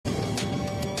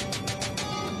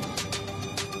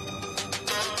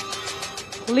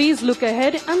Please look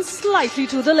ahead and slightly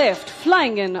to the left.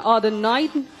 Flying in are the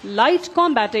 9 light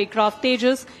combat aircraft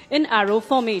Tejas in Aero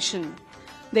formation.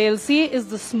 The LCA is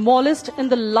the smallest and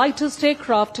the lightest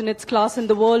aircraft in its class in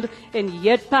the world and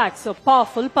yet packs a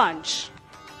powerful punch.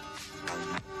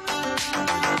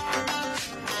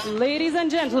 Ladies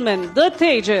and gentlemen, the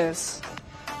Tejas.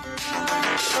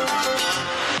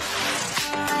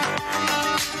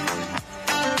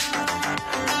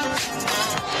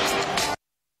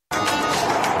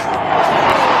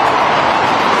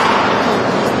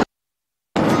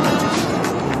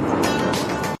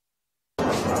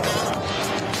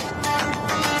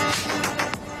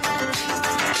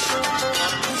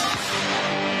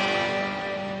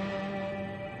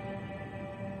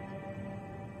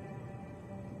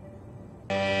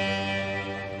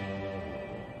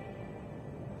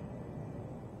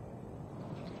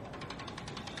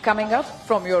 Coming up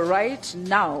from your right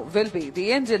now will be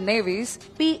the Indian Navy's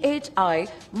P-8I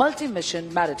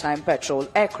multi-mission maritime patrol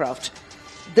aircraft.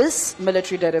 This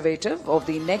military derivative of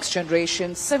the next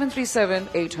generation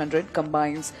 737-800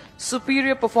 combines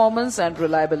superior performance and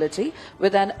reliability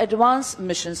with an advanced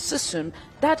mission system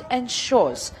that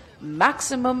ensures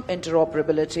maximum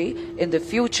interoperability in the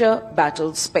future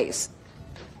battle space.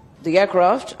 The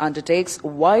aircraft undertakes a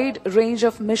wide range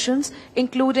of missions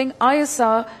including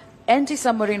ISR,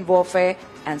 anti-submarine warfare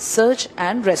and search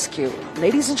and rescue.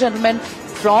 Ladies and gentlemen,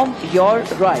 from your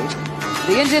right,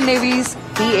 the Indian Navy's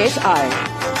P-8I.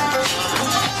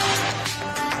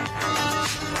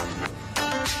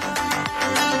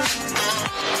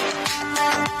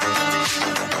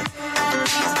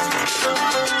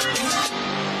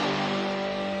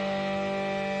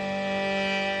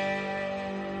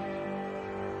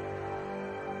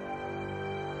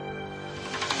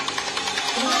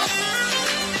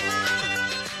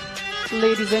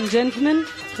 Ladies and gentlemen,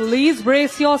 please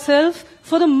brace yourself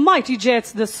for the mighty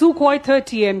jets, the Sukhoi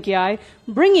 30 MKI,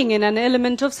 bringing in an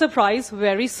element of surprise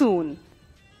very soon.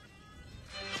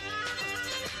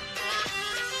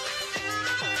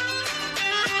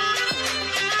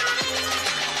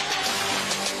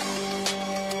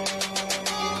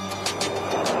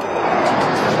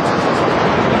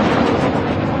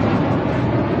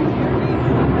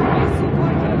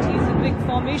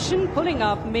 Pulling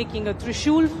up, making a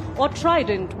Trishul or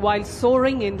trident while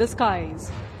soaring in the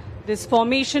skies. This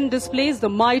formation displays the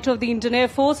might of the Indian Air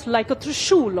Force like a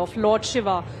Trishul of Lord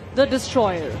Shiva, the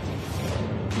destroyer.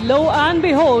 Lo and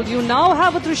behold, you now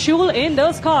have a Trishul in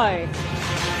the sky.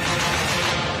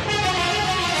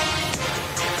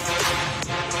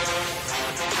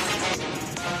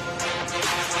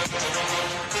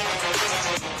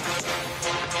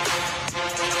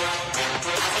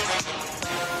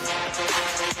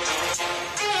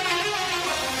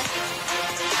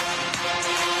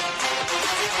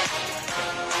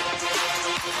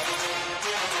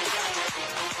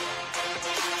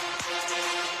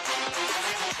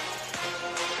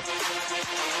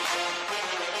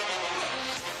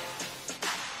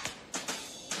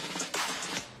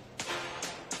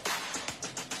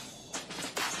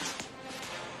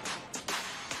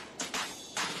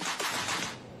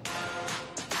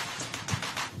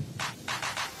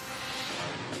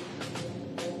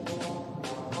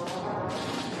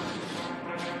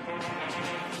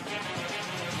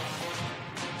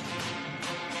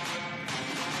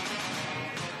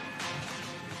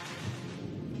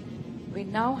 We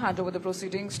now hand over the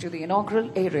proceedings to the inaugural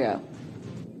area.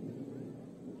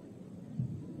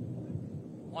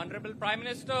 Honorable Prime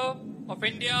Minister of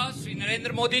India, Shri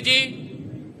Narendra Modi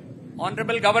ji,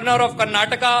 Honorable Governor of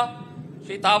Karnataka,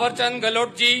 Shri Thawarchand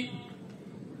Gehlot ji,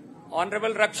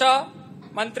 Honorable Raksha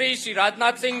Mantri, Shri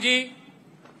Rajnath Singh ji,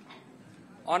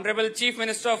 Honorable Chief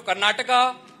Minister of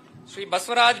Karnataka, Shri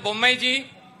Baswaraj Bommai ji,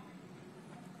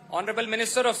 Honorable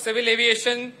Minister of Civil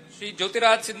Aviation, Shri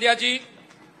Jyotiraj Scindia ji,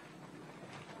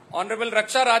 Honorable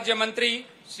Raksha Rajya Mantri,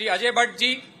 Shri Ajay Bhatt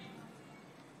ji,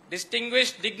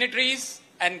 distinguished dignitaries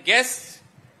and guests,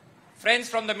 friends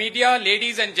from the media,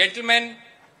 ladies and gentlemen,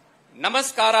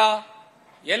 Namaskara,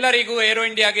 Yellarigu Aero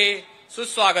India ge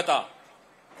Suswagata.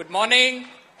 Good morning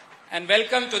and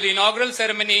welcome to the inaugural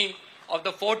ceremony of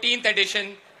the 14th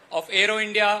edition of Aero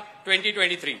India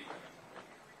 2023.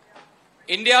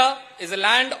 India is a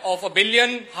land of 1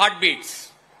 billion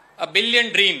heartbeats, 1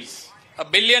 billion dreams, 1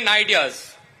 billion ideas,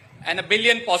 and 1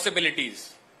 billion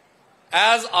possibilities.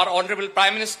 As our Honorable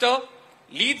Prime Minister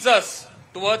leads us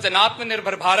towards an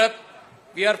Aatmanirbharta,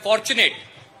 we are fortunate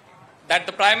that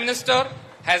the Prime Minister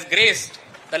has graced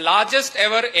the largest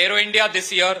ever Aero India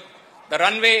this year, the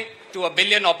runway to 1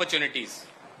 billion opportunities.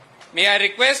 May I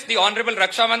request the Honorable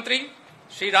Raksha Mantri,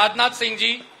 Shri Rajnath Singh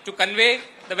ji, to convey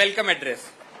the welcome address.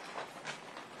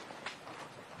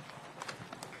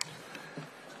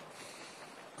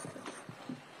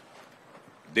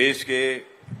 देश के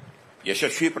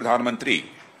यशस्वी प्रधानमंत्री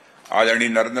आदरणीय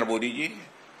Narendra Modi ji,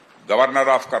 governor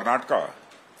of Karnataka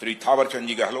Shri Thawarchand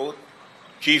ji Gehlot,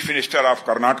 chief minister of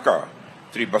Karnataka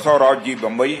Shri Basavaraj ji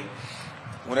Bombay,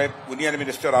 union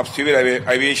minister of civil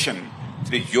aviation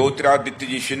Shri Jyotiraditya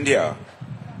जी सिंधिया,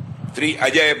 श्री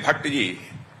अजय भट्ट जी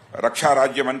रक्षा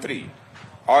राज्य मंत्री,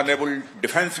 honourable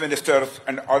defence ministers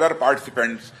and other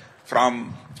participants from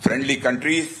friendly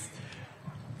countries,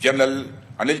 general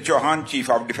Anil Chauhan chief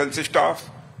of defence staff,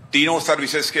 तीनों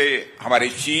services के हमारे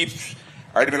chief,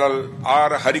 admiral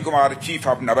R Harikumar chief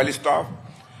of naval staff,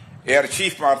 air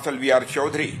chief marshal V are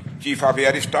Chaudhary chief of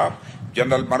air staff,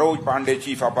 general Manoj Pandey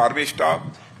chief of army staff,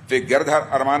 Shri Girdhar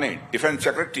Aramane defence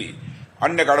secretary,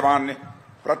 अन्य गणमान्य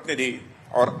प्रतिनिधि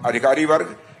और अधिकारी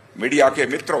वर्ग, media के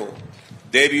मित्रों,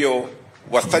 देवियों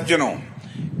व सज्जनों,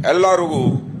 एल्लारुगु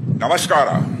नमस्कार।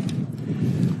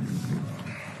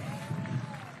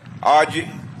 आज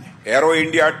एरो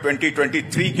इंडिया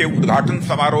 2023 के उद्घाटन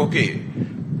समारोह के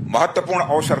महत्वपूर्ण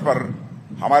अवसर पर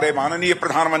हमारे माननीय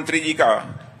प्रधानमंत्री जी का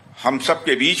हम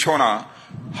सबके बीच होना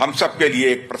हम सबके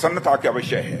लिए एक प्रसन्नता का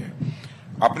विषय है।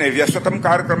 अपने व्यस्ततम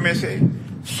कार्यक्रम में से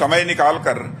समय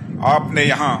निकालकर आपने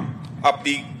यहां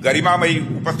अपनी गरिमामयी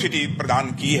उपस्थिति प्रदान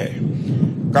की है।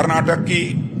 कर्नाटक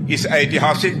की इस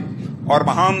ऐतिहासिक और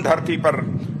महान धरती पर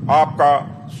आपका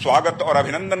स्वागत और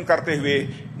अभिनंदन करते हुए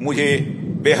मुझे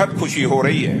बेहद खुशी हो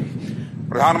रही है।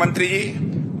 प्रधानमंत्री जी,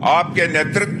 आपके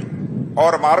नेतृत्व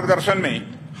और मार्गदर्शन में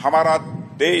हमारा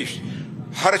देश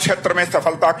हर क्षेत्र में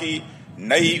सफलता की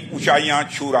नई ऊंचाइयां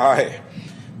छू रहा है।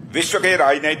 विश्व के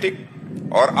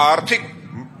राजनीतिक और आर्थिक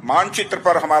मानचित्र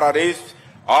पर हमारा देश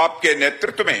आपके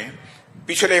नेतृत्व में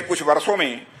पिछले कुछ वर्षों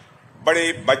में बड़े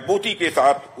मजबूती के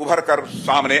साथ उभर कर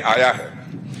सामने आया है।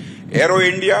 Arrow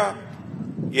India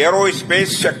arrow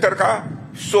space sector का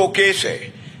शोकेस है,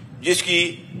 जिसकी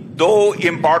दो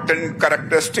इम्पॉर्टेंट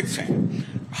कैरेक्टरिस्टिक्स हैं,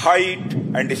 हाइट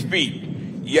एंड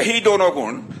स्पीड। यही दोनों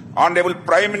गुण ऑनरेबल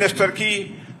प्राइम मिनिस्टर की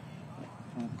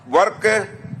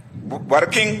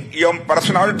वर्किंग एवं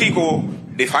पर्सनालिटी को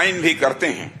डिफाइन भी करते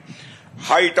हैं।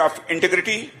 Height of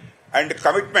integrity and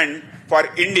commitment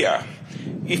for India,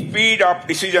 speed of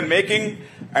decision making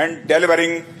and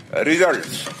delivering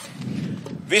results.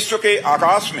 विश्व के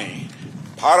आकाश में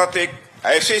भारत एक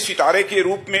ऐसे सितारे के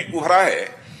रूप में उभरा है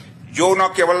जो न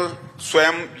केवल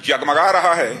स्वयं जगमगा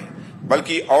रहा है,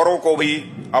 बल्कि औरों को भी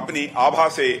अपनी आभा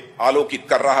से आलोकित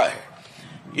कर रहा है।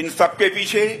 इन सबके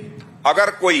पीछे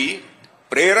अगर कोई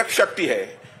प्रेरक शक्ति है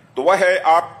तो वह है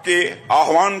आपके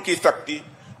आह्वान की शक्ति,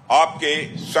 आपके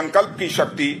संकल्प की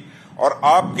शक्ति और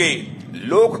आपके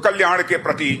लोक कल्याण के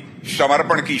प्रति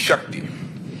समर्पण की शक्ति।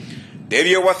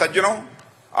 देवियों व सज्जनों,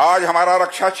 आज हमारा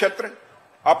रक्षा क्षेत्र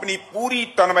अपनी पूरी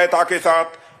तन्मयता के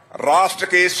साथ राष्ट्र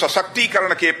के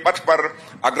सशक्तिकरण के पथ पर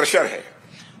अग्रसर है।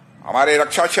 हमारे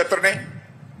रक्षा क्षेत्र ने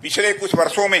पिछले कुछ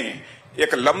वर्षों में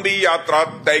एक लंबी यात्रा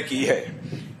तय की है।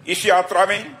 इस यात्रा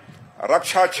में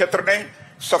रक्षा क्षेत्र ने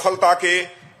सफलता के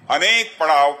अनेक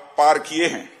पड़ाव पार किए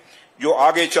हैं, जो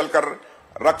आगे चलकर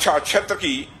रक्षा क्षेत्र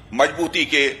की मजबूती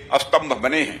के स्तंभ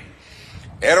बने हैं।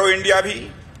 एरो इंडिया भी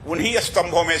उन्हीं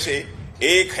स्तंभों में से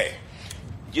एक है,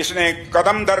 जिसने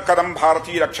कदम दर कदम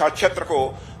भारतीय रक्षा क्षेत्र को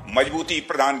मजबूती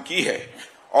प्रदान की है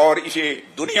और इसे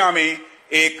दुनिया में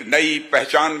एक नई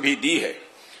पहचान भी दी है।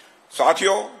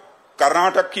 साथियों,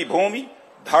 कर्नाटक की भूमि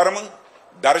धर्म,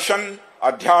 दर्शन,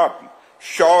 अध्यात्म,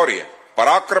 शौर्य,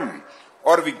 पराक्रम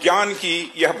और विज्ञान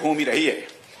की यह भूमि रही है।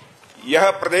 यह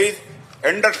प्रदेश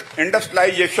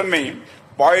इंडस्ट्रियलाइजेशन में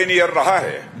पायनियर रहा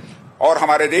है और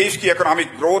हमारे देश की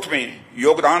इकोनॉमिक ग्रोथ में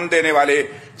योगदान देने वाले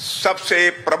सबसे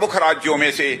प्रमुख राज्यों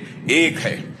में से एक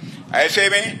है। ऐसे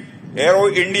में एरो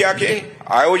इंडिया के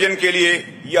आयोजन के लिए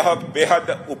यह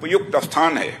बेहद उपयुक्त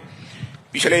स्थान है।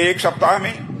 पिछले एक सप्ताह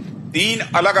में 3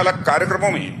 अलग अलग कार्यक्रमों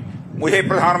में मुझे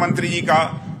प्रधानमंत्री जी का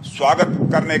स्वागत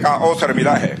करने का अवसर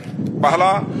मिला है।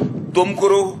 पहला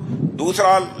तुमकुरु,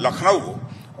 दूसरा लखनऊ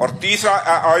और तीसरा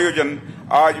आयोजन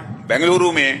आज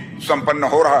बेंगलुरु में संपन्न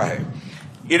हो रहा है।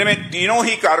 इनमें तीनों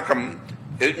ही कार्यक्रम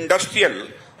इंडस्ट्रियल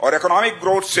और इकोनॉमिक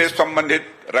ग्रोथ से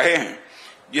संबंधित रहे हैं,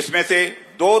 जिसमें से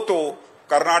 2 तो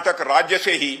कर्नाटक राज्य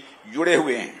से ही जुड़े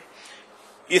हुए हैं।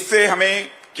 इससे हमें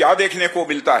क्या देखने को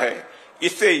मिलता है?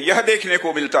 इससे यह देखने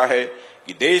को मिलता है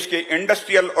कि देश के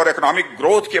इंडस्ट्रियल और इकोनॉमिक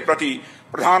ग्रोथ के प्रति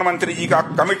प्रधानमंत्री जी का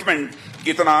कमिटमेंट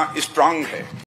कितना स्ट्रांग है।